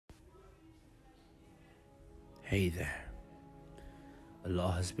Hey there. A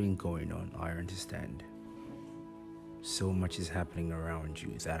lot has been going on, I understand. So much is happening around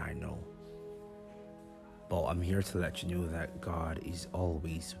you that I know. But I'm here to let you know that God is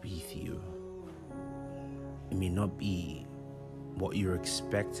always with you. It may not be what you're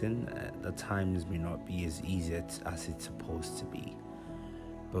expecting, the times may not be as easy as it's supposed to be.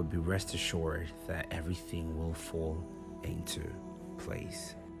 But be rest assured that everything will fall into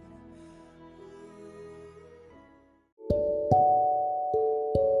place.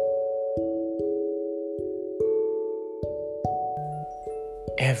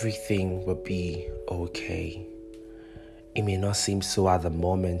 Everything will be okay. It may not seem so at the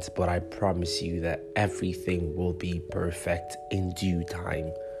moment, but I promise you that everything will be perfect in due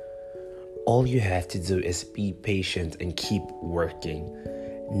time. All you have to do is be patient and keep working.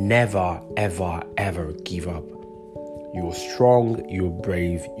 Never, ever, ever give up. You're strong, you're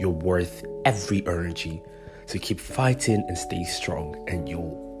brave, you're worth every energy. So keep fighting and stay strong, and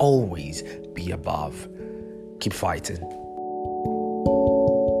you'll always be above. Keep fighting.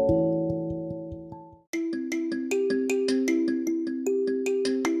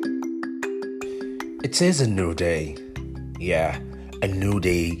 It is a new day. Yeah, a new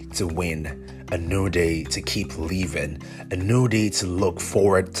day to win. A new day to keep living. A new day to look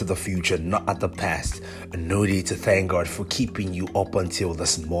forward to the future, not at the past. A new day to thank God for keeping you up until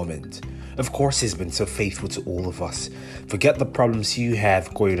this moment. Of course, He's been so faithful to all of us. Forget the problems you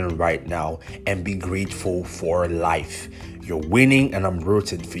have going on right now and be grateful for life. You're winning and I'm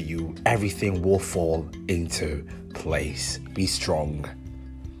rooting for you. Everything will fall into place. Be strong.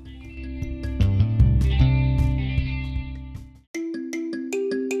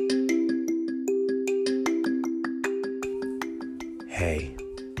 Hey,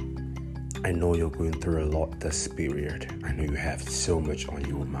 I know you're going through a lot this period. I know you have so much on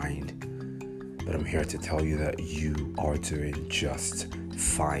your mind. But I'm here to tell you that you are doing just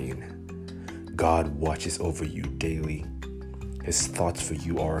fine. God watches over you daily. His thoughts for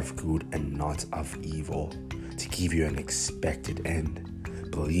you are of good and not of evil, to give you an expected end.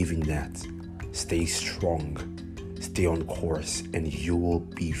 Believe in that. Stay strong. Stay on course and you will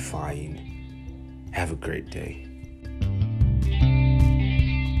be fine. Have a great day.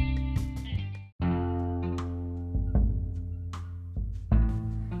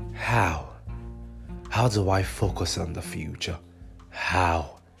 How do I focus on the future?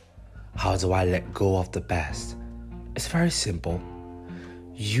 How do I let go of the past? It's very simple.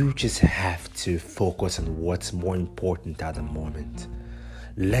 You just have to focus on what's more important at the moment.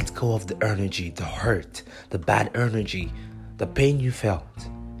 Let go of the energy, the hurt, the bad energy, the pain you felt.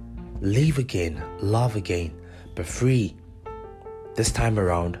 Live again, love again, but free. This time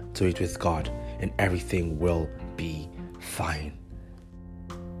around, do it with God and everything will be fine.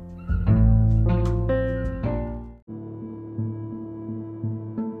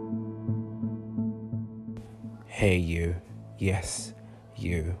 Hey you, yes,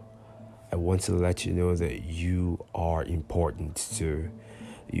 you. I want to let you know that you are important too.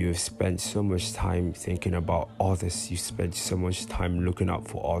 You've spent so much time thinking about others. You spent so much time looking out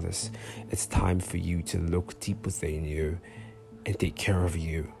for others. It's time for you to look deep within you and take care of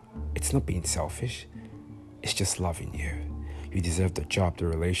you. It's not being selfish. It's just loving you. You deserve the job, the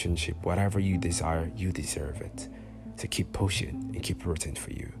relationship, whatever you desire, you deserve it. So keep pushing and keep rooting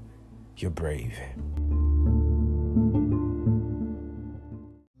for you. You're brave.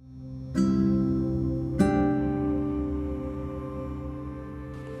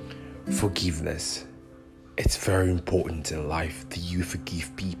 Forgiveness. It's very important in life that you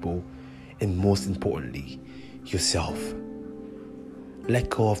forgive people and most importantly, yourself. Let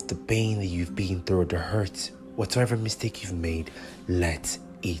go of the pain that you've been through, the hurt, whatever mistake you've made, let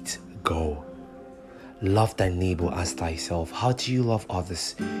it go. Love thy neighbor as thyself. How do you love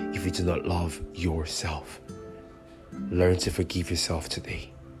others if you do not love yourself? Learn to forgive yourself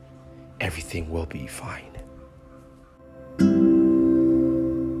today. Everything will be fine.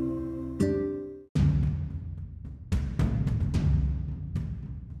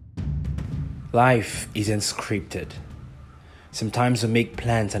 Life isn't scripted. Sometimes we make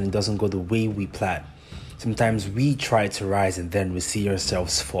plans and it doesn't go the way we plan. Sometimes we try to rise and then we see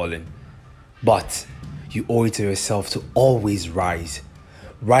ourselves falling. But you owe it to yourself to always rise.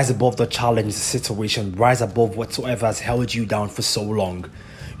 Rise above the challenge, the situation. Rise above whatsoever has held you down for so long.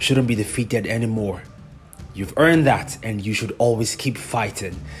 You shouldn't be defeated anymore. You've earned that and you should always keep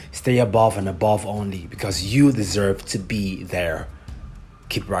fighting. Stay above and above only because you deserve to be there.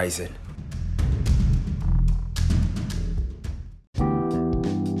 Keep rising.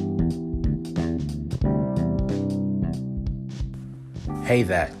 Hey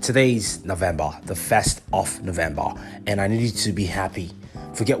there, today's November, the 1st of November, and I need you to be happy.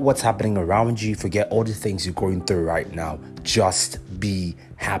 Forget what's happening around you, forget all the things you're going through right now. Just be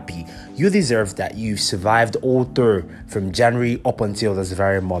happy. You deserve that. You've survived all through from January up until this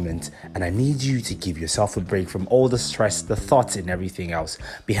very moment, and I need you to give yourself a break from all the stress, the thoughts, and everything else.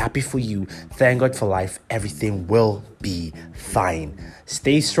 Be happy for you. Thank God for life. Everything will be fine.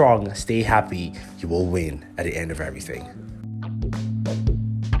 Stay strong, stay happy. You will win at the end of everything.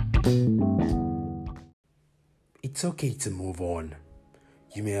 It's okay to move on.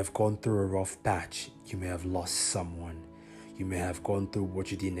 You may have gone through a rough patch. You may have lost someone. You may have gone through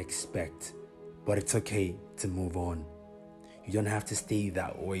what you didn't expect. But it's okay to move on. You don't have to stay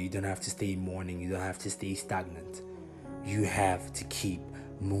that way. You don't have to stay mourning. You don't have to stay stagnant. You have to keep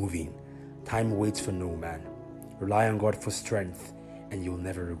moving. Time waits for no man. Rely on God for strength and you'll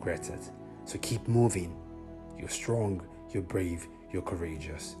never regret it. So keep moving. You're strong, you're brave, you're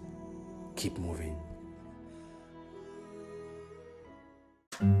courageous. Keep moving.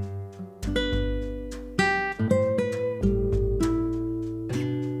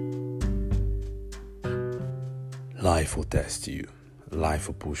 Life will test you. Life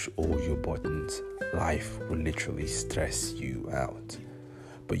will push all your buttons. Life will literally stress you out.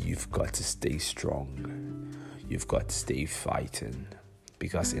 But you've got to stay strong. You've got to stay fighting.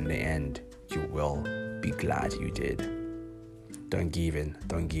 Because in the end, you will be glad you did. Don't give in.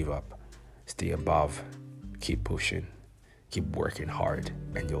 Don't give up. Stay above. Keep pushing. Keep working hard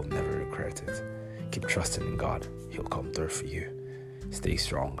and you'll never regret it. Keep trusting in God. He'll come through for you. Stay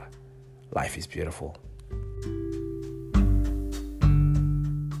strong. Life is beautiful.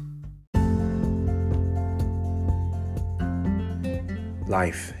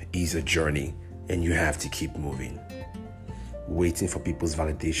 Life is a journey and you have to keep moving. Waiting for people's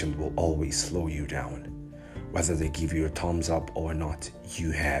validation will always slow you down. Whether they give you a thumbs up or not,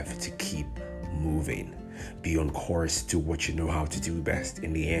 you have to keep moving. Be on course to what you know how to do best.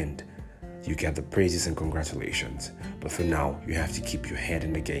 In the end, you get the praises and congratulations. But for now, you have to keep your head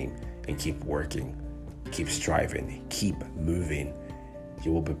in the game and keep working. Keep striving. Keep moving.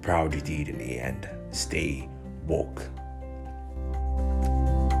 You will be proud you did in the end. Stay woke.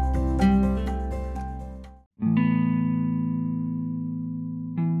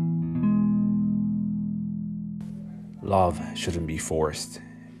 Love shouldn't be forced.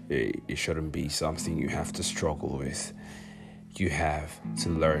 It shouldn't be something you have to struggle with. You have to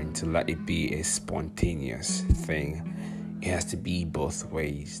learn to let it be a spontaneous thing. It has to be both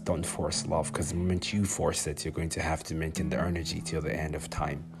ways. Don't force love, because the moment you force it, you're going to have to maintain the energy till the end of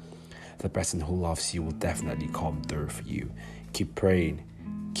time. The person who loves you will definitely come through for you. Keep praying,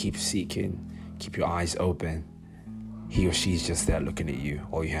 keep seeking, keep your eyes open. He or she is just there looking at you.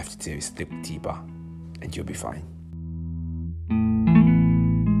 All you have to do is look deeper and you'll be fine.